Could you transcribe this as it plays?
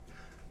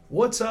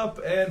What's up,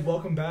 and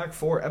welcome back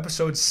for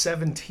episode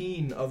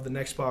 17 of the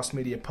Next Boss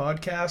Media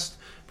podcast,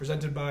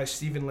 presented by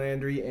Stephen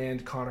Landry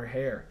and Connor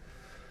Hare.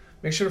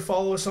 Make sure to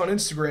follow us on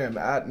Instagram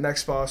at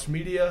Next Boss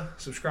Media,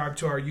 subscribe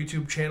to our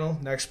YouTube channel,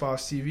 Next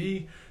Boss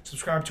TV,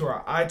 subscribe to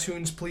our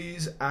iTunes,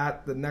 please,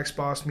 at the Next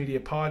Boss Media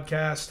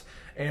podcast,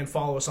 and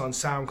follow us on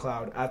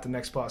SoundCloud at the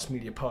Next Boss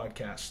Media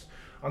podcast.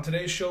 On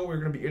today's show, we're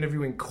going to be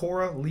interviewing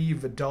Cora Lee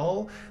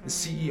Vidal, the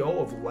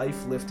CEO of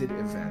Life Lifted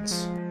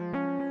Events.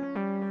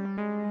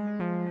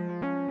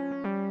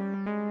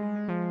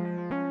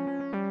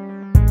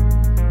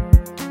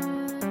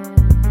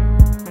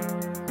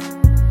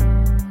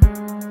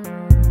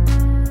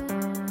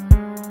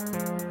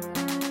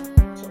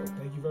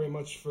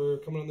 For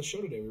coming on the show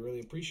today. We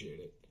really appreciate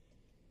it.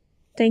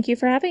 Thank you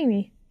for having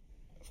me.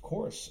 Of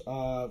course.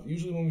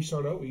 Usually when we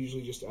start out, we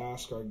usually just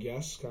ask our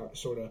guests,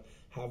 sort of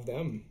have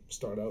them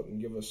start out and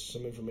give us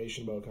some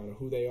information about kind of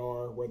who they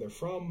are, where they're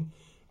from,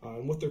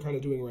 and what they're kind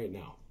of doing right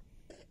now.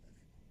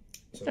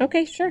 So,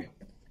 okay, sure.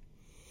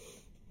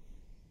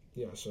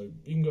 Yeah, so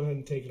you can go ahead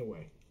and take it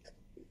away.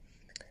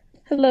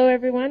 Hello,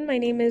 everyone. My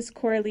name is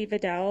Cora Lee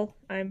Vidal.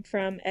 I'm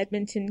from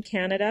Edmonton,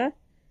 Canada.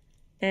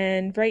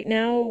 And right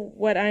now,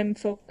 what I'm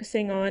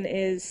focusing on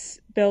is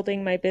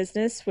building my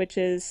business, which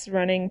is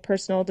running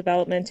personal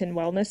development and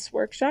wellness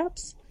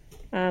workshops.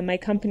 My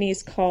company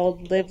is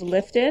called Live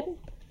Lifted.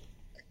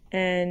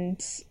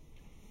 And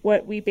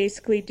what we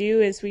basically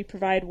do is we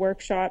provide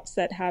workshops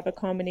that have a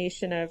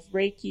combination of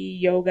Reiki,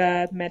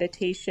 yoga,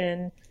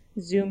 meditation,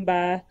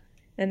 Zumba.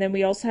 And then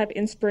we also have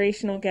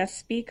inspirational guest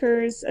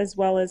speakers, as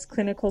well as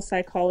clinical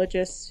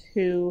psychologists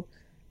who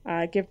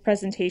give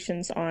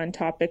presentations on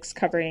topics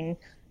covering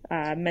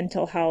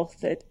mental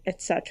health,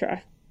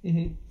 etc.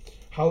 Mm-hmm.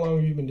 How long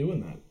have you been doing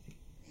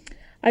that?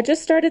 I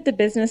just started the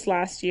business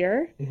last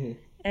year,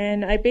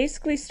 and I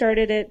basically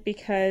started it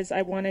because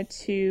I wanted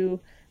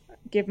to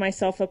give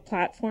myself a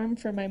platform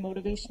for my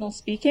motivational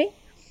speaking.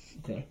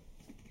 Okay.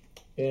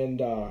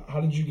 And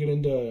how did you get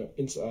into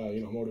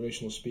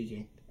motivational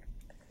speaking?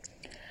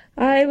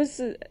 I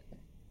was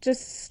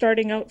just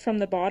starting out from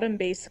the bottom,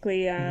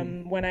 basically.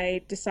 When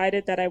I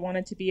decided that I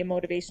wanted to be a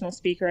motivational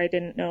speaker, I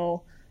didn't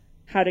know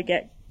how to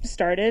get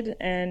started,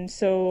 and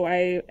so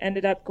I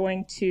ended up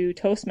going to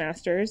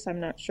Toastmasters. I'm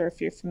not sure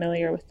if you're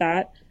familiar with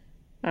that,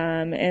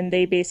 and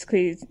they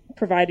basically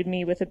provided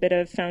me with a bit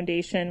of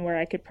foundation where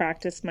I could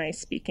practice my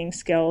speaking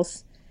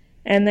skills,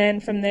 and then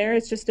from there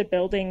it's just a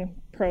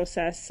building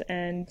process.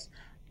 And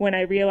when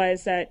I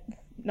realized that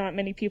not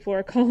many people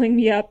are calling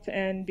me up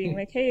and being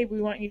like, hey,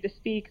 we want you to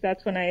speak,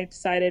 that's when I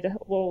decided,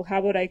 well, how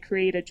about I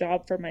create a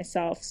job for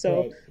myself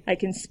so I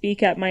can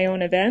speak at my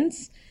own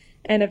events.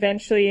 And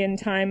eventually, in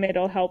time,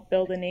 it'll help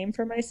build a name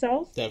for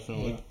myself.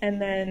 Definitely.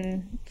 And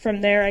then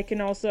from there,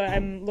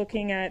 I'm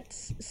looking at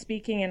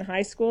speaking in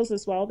high schools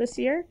as well this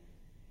year.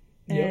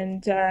 Yep.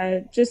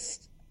 And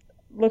just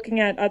looking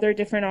at other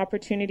different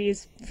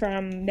opportunities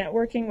from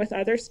networking with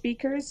other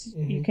speakers.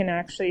 You can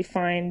actually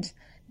find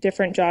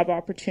different job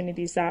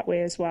opportunities that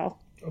way as well.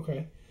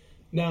 Okay.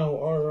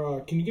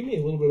 Now, can you give me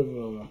a little bit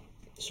of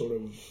a sort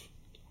of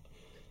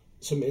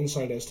some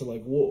insight as to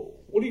like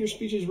what are your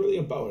speeches really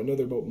about? I know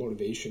they're about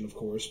motivation, of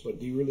course, but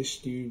do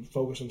you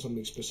focus on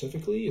something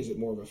specifically? Is it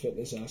more of a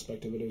fitness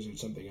aspect of it, or is it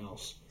something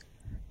else?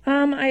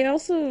 I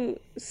also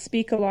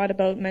speak a lot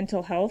about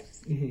mental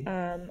health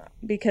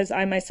because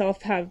I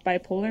myself have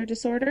bipolar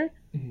disorder.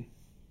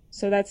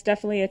 So that's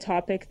definitely a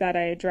topic that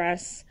I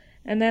address.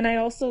 And then I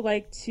also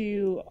like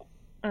to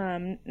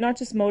not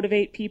just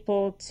motivate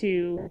people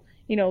to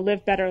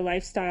live better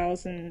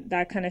lifestyles and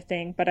that kind of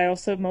thing, but I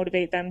also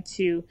motivate them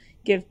to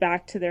give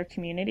back to their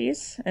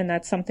communities, and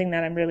that's something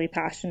that I'm really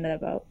passionate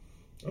about.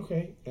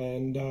 Okay,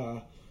 and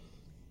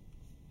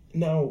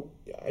now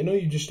I know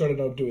you just started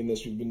out doing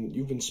this.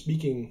 You've been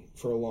speaking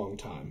for a long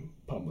time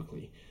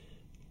publicly.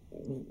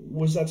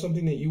 Was that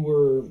something that you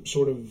were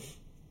sort of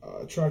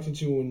attracted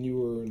to when you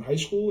were in high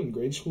school and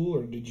grade school,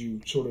 or did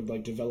you sort of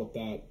like develop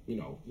that,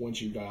 once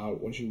you got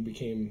out, once you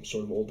became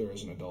sort of older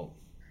as an adult?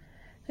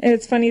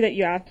 It's funny that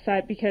you asked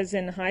that because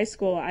in high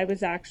school, I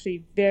was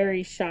actually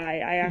very shy.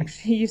 I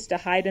actually used to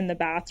hide in the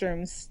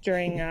bathrooms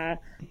during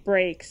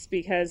breaks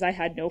because I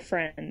had no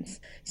friends.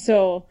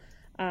 So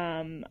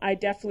I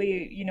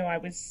definitely, I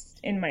was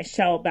in my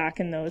shell back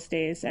in those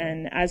days.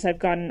 And as I've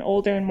gotten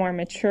older and more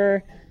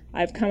mature,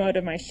 I've come out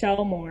of my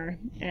shell more.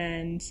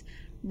 And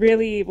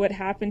really what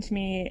happened to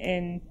me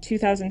in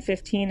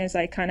 2015 is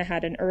I kind of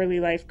had an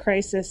early life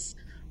crisis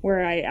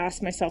where I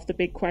asked myself the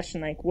big question,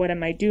 like, what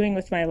am I doing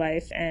with my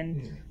life?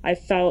 And I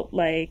felt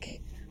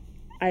like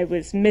I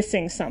was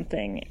missing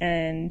something.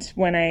 And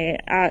when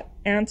I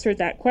answered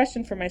that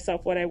question for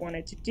myself, what I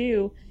wanted to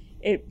do,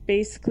 it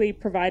basically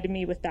provided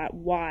me with that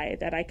why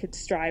that I could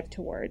strive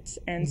towards.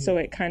 And so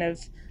it kind of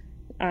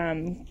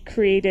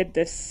created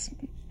this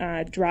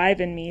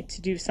drive in me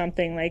to do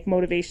something like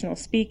motivational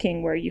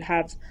speaking, where you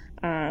have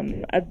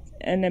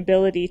an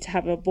ability to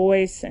have a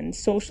voice and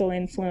social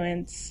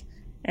influence.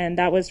 And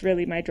that was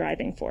really my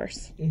driving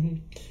force.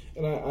 And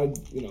I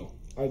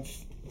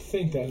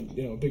think that,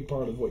 a big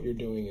part of what you're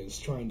doing is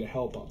trying to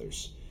help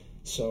others.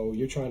 So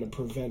you're trying to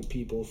prevent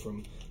people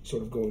from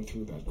sort of going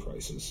through that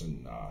crisis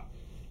and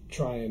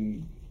try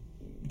and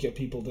get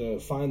people to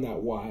find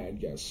that why, I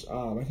guess.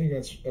 I think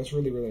that's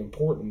really, really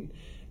important.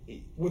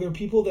 Were there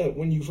people that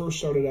when you first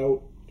started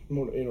out,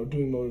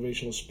 doing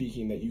motivational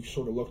speaking that you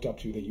sort of looked up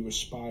to, that you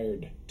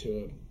aspired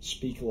to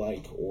speak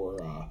like,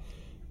 or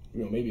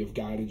maybe have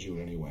guided you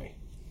in any way?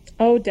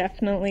 Oh,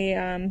 definitely.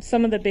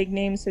 Some of the big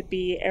names would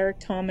be Eric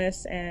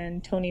Thomas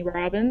and Tony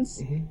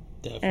Robbins. Mm-hmm.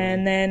 Definitely.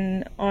 And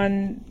then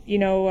on,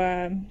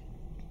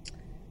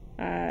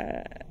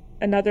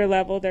 another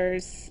level,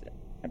 there's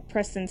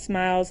Preston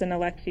Smiles and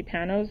Alexi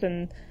Panos,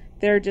 and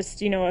they're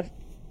just, a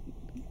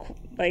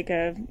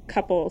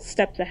couple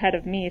steps ahead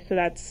of me. So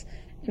it's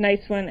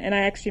nice when, and I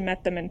actually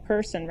met them in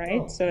person,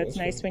 right? So it's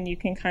nice when you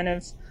can kind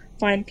of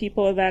find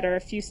people that are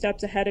a few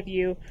steps ahead of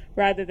you,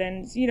 rather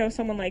than,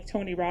 someone like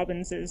Tony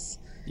Robbins is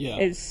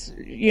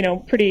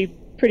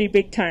pretty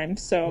big time.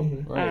 So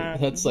right.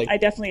 That's like I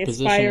definitely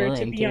aspire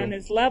to be on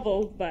his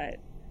level, but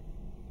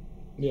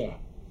yeah.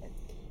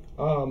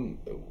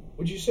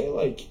 Would you say,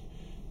 like,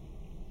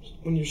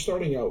 when you're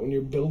starting out, when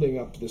you're building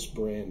up this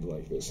brand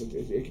like this,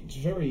 it's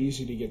very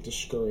easy to get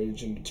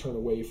discouraged and to turn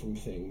away from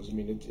things. I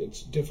mean,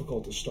 it's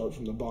difficult to start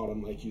from the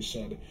bottom, like you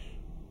said.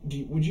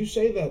 Would you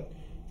say that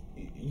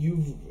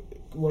you've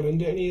run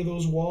into any of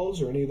those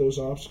walls or any of those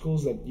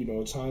obstacles that,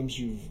 at times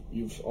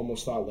you've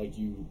almost thought like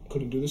you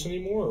couldn't do this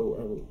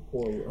anymore,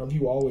 or have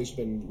you always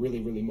been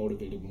really, really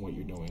motivated in what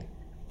you're doing?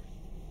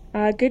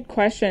 Good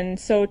question.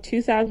 So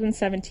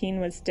 2017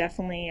 was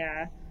definitely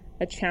a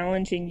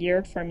challenging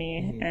year for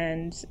me. Mm-hmm.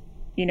 And,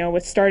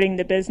 with starting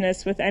the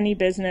business, with any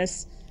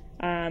business,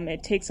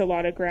 it takes a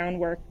lot of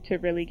groundwork to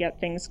really get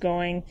things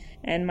going.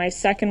 And my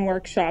second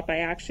workshop, I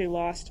actually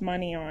lost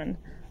money on.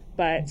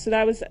 So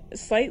that was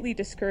slightly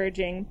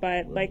discouraging.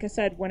 But like I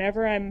said,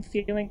 whenever I'm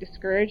feeling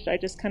discouraged, I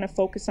just kind of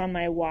focus on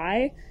my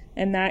why.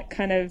 And that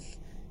kind of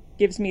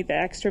gives me the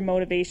extra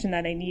motivation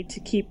that I need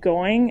to keep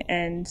going.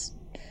 And,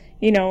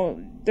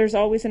 there's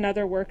always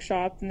another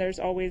workshop, and there's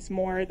always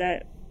more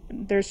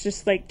there's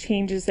just like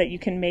changes that you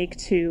can make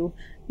to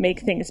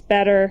make things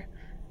better.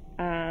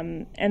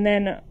 And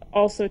then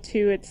also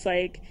too, it's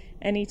like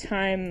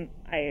anytime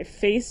I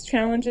face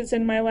challenges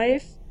in my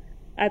life,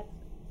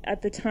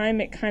 at the time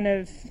it kind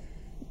of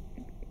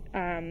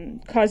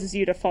causes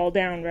you to fall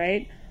down,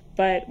 right?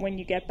 But when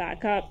you get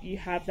back up, you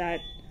have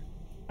that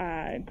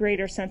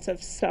greater sense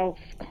of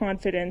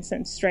self-confidence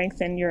and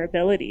strength in your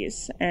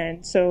abilities.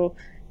 And so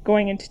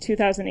going into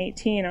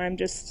 2018, I'm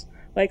just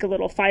like a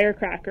little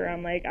firecracker.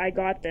 I'm like, I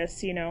got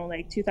this,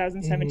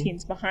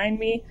 2017's behind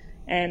me,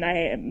 and I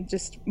am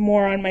just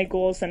more on my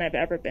goals than I've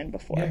ever been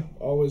before. Yeah,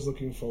 always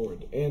looking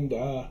forward. And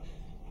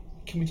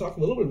can we talk a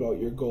little bit about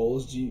your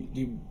goals? Do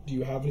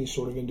you have any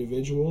sort of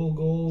individual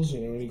goals,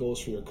 any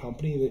goals for your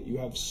company that you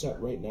have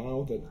set right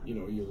now that,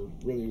 you're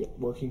really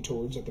working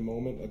towards at the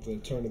moment, at the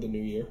turn of the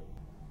new year?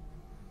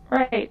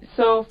 Right.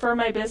 So for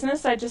my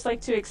business, I'd just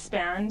like to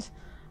expand.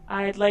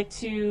 I'd like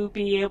to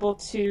be able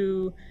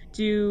to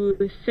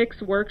do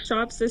 6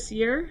 workshops this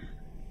year.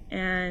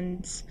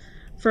 And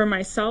for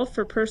myself,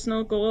 for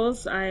personal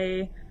goals,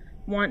 I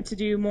want to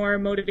do more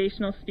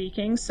motivational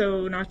speaking.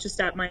 So not just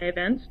at my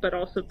events, but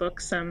also book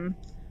some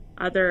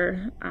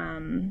other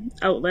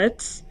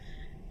outlets.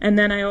 And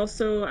then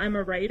I'm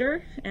a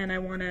writer, and I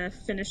want to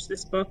finish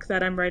this book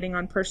that I'm writing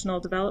on personal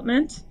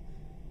development.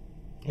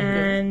 Okay.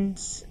 And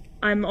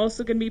I'm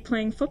also going to be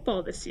playing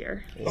football this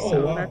year.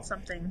 So wow. That's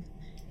something.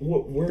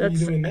 Where are you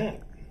doing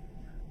that?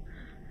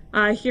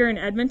 Here in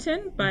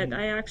Edmonton, but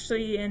I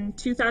actually, in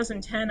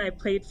 2010, I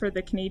played for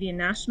the Canadian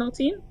national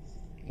team.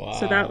 Wow.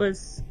 So that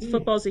was,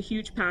 football's a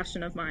huge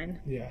passion of mine.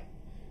 Yeah.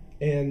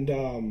 And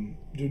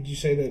did you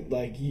say that,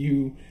 like,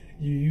 you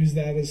use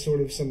that as sort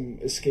of some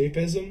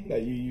escapism,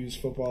 that you use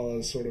football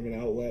as sort of an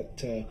outlet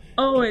to...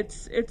 Oh,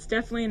 it's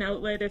definitely an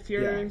outlet if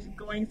you're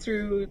going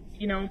through,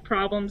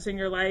 problems in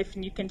your life,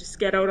 and you can just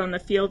get out on the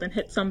field and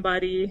hit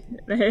somebody.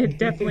 It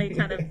definitely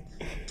kind of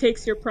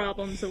takes your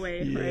problems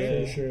away,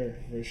 right?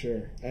 For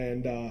sure.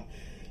 And,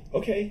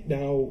 okay,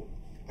 now,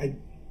 I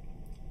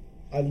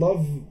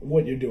love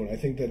what you're doing. I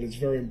think that it's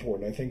very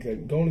important. I think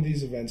that going to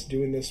these events,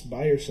 doing this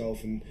by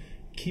yourself, and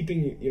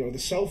keeping, the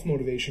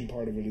self-motivation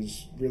part of it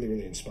is really,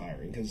 really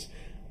inspiring, because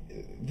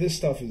this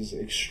stuff is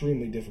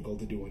extremely difficult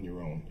to do on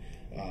your own.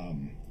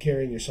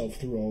 Carrying yourself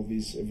through all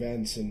these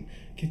events and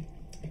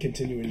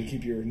continuing to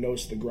keep your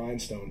nose to the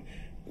grindstone.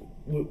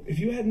 If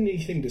you had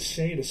anything to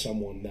say to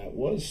someone that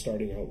was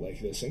starting out like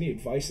this, any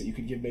advice that you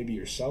could give maybe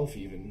yourself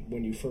even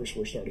when you first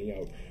were starting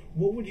out,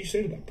 what would you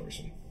say to that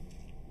person?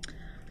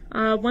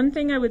 One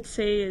thing I would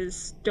say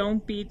is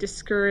don't be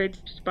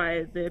discouraged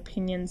by the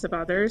opinions of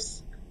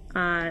others.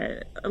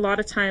 A lot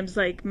of times,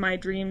 like, my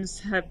dreams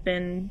have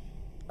been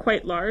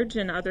quite large,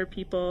 and other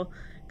people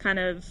kind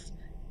of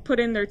put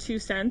in their 2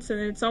 cents, and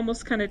it's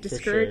almost kind of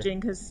discouraging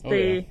because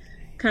they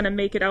kind of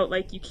make it out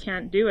like you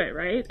can't do it,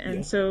 right?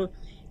 And so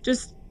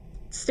just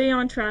stay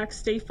on track,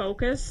 stay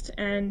focused,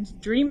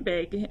 and dream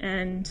big,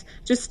 and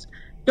just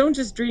don't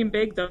just dream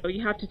big, though.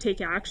 You have to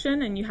take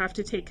action, and you have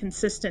to take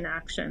consistent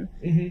action.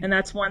 Mm-hmm. And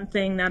that's one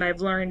thing that I've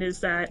learned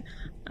is that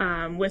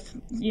with,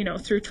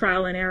 through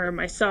trial and error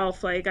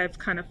myself, like I've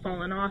kind of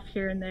fallen off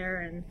here and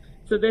there. And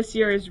so this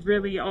year is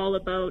really all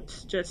about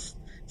just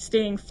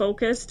staying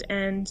focused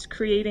and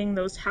creating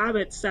those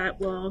habits that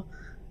will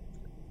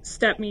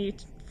step me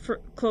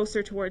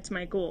closer towards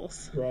my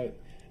goals. Right.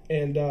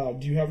 And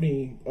do you have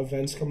any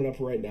events coming up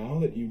right now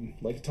that you'd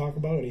like to talk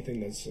about? Anything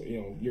that's,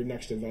 your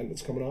next event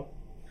that's coming up?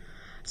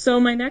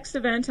 So my next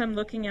event I'm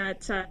looking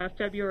at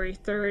February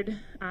 3rd.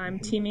 I'm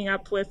teaming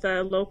up with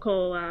a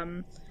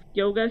local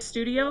yoga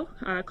studio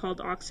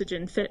called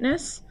Oxygen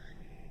Fitness.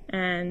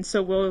 And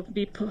so we'll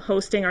be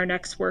hosting our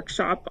next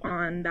workshop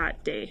on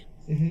that day.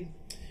 Mm-hmm.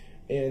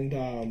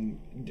 And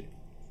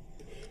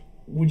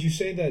would you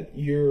say that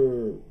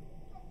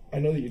I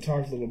know that you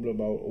talked a little bit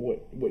about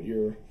what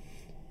your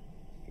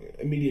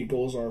immediate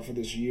goals are for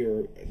this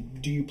year.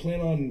 Do you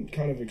plan on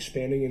kind of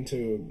expanding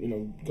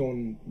into,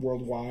 going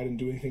worldwide and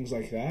doing things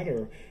like that,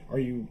 or are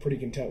you pretty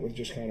content with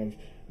just kind of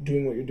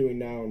doing what you're doing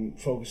now and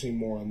focusing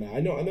more on that? I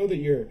know that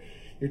you're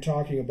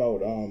talking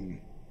about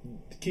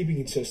keeping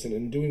consistent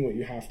and doing what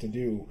you have to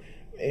do,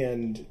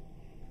 and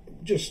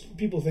just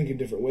people think in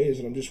different ways,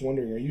 and I'm just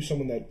wondering, are you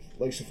someone that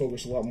likes to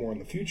focus a lot more on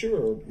the future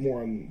or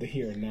more on the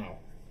here and now?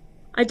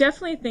 I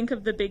definitely think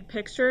of the big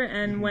picture,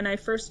 and when I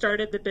first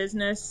started the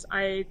business,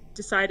 I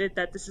decided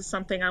that this is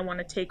something I want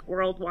to take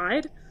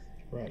worldwide.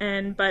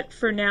 Right. But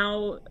for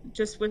now,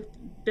 just with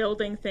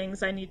building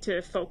things, I need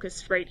to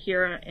focus right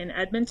here in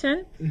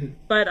Edmonton. Mm-hmm.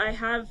 But I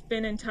have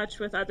been in touch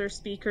with other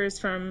speakers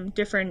from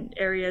different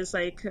areas,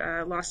 like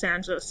Los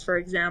Angeles, for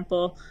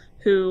example,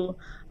 who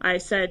I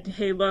said,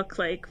 hey, look,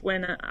 like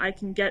when I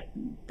can get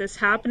this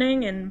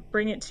happening and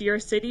bring it to your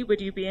city,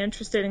 would you be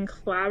interested in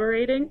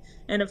collaborating?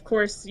 And of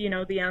course,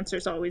 the answer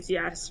is always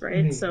yes,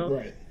 right? Mm-hmm.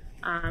 So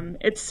right.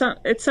 It's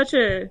such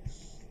a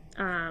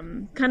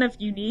kind of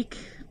unique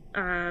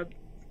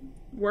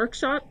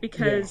workshop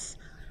because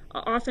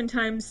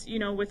oftentimes,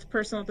 with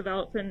personal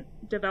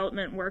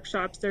development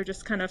workshops, they're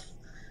just kind of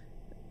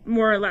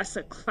more or less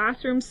a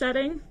classroom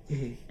setting.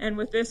 Mm-hmm. And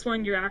with this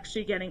one, you're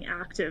actually getting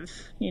active.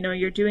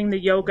 You're doing the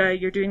yoga,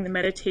 you're doing the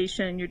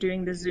meditation, you're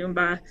doing the Zumba.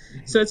 Mm-hmm.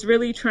 So it's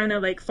really trying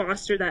to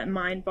foster that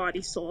mind,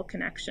 body, soul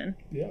connection.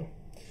 Yeah.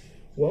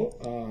 Well,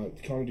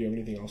 Connor, do you have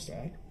anything else to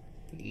add?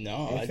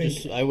 No,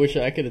 I wish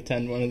I could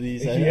attend one of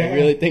these. I Yeah.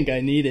 really think I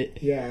need it.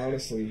 Yeah,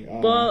 honestly.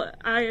 Well,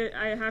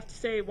 I have to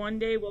say, one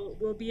day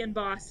we'll be in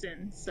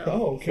Boston. So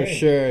okay. For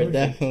sure, Perfect.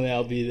 Definitely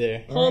I'll be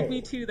there. Hold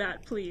me to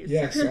that, please.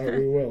 Yes,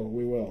 we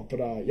will.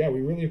 But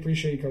we really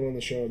appreciate you coming on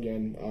the show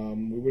again.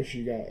 We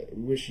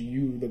wish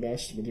you the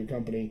best with your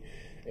company,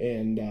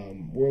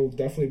 and we'll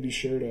definitely be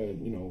sure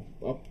to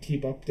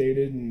keep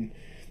updated and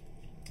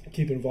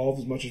keep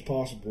involved as much as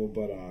possible.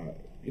 But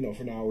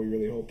for now, we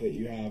really hope that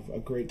you have a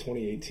great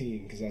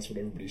 2018 because that's what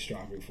everybody's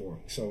striving for.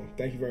 So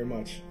thank you very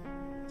much.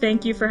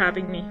 Thank you for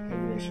having me. Have a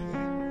good rest of your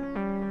day.